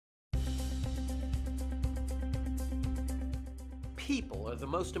People are the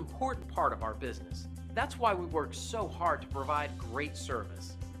most important part of our business. That's why we work so hard to provide great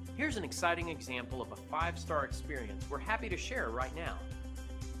service. Here's an exciting example of a 5-star experience we're happy to share right now.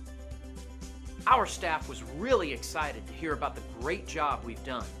 Our staff was really excited to hear about the great job we've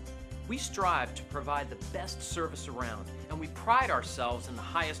done. We strive to provide the best service around, and we pride ourselves in the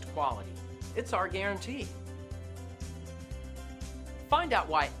highest quality. It's our guarantee. Find out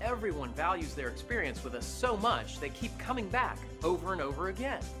why everyone values their experience with us so much they keep coming back over and over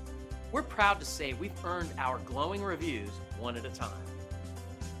again. We're proud to say we've earned our glowing reviews one at a time.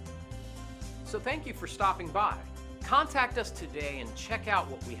 So thank you for stopping by. Contact us today and check out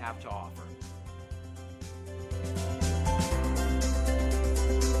what we have to offer.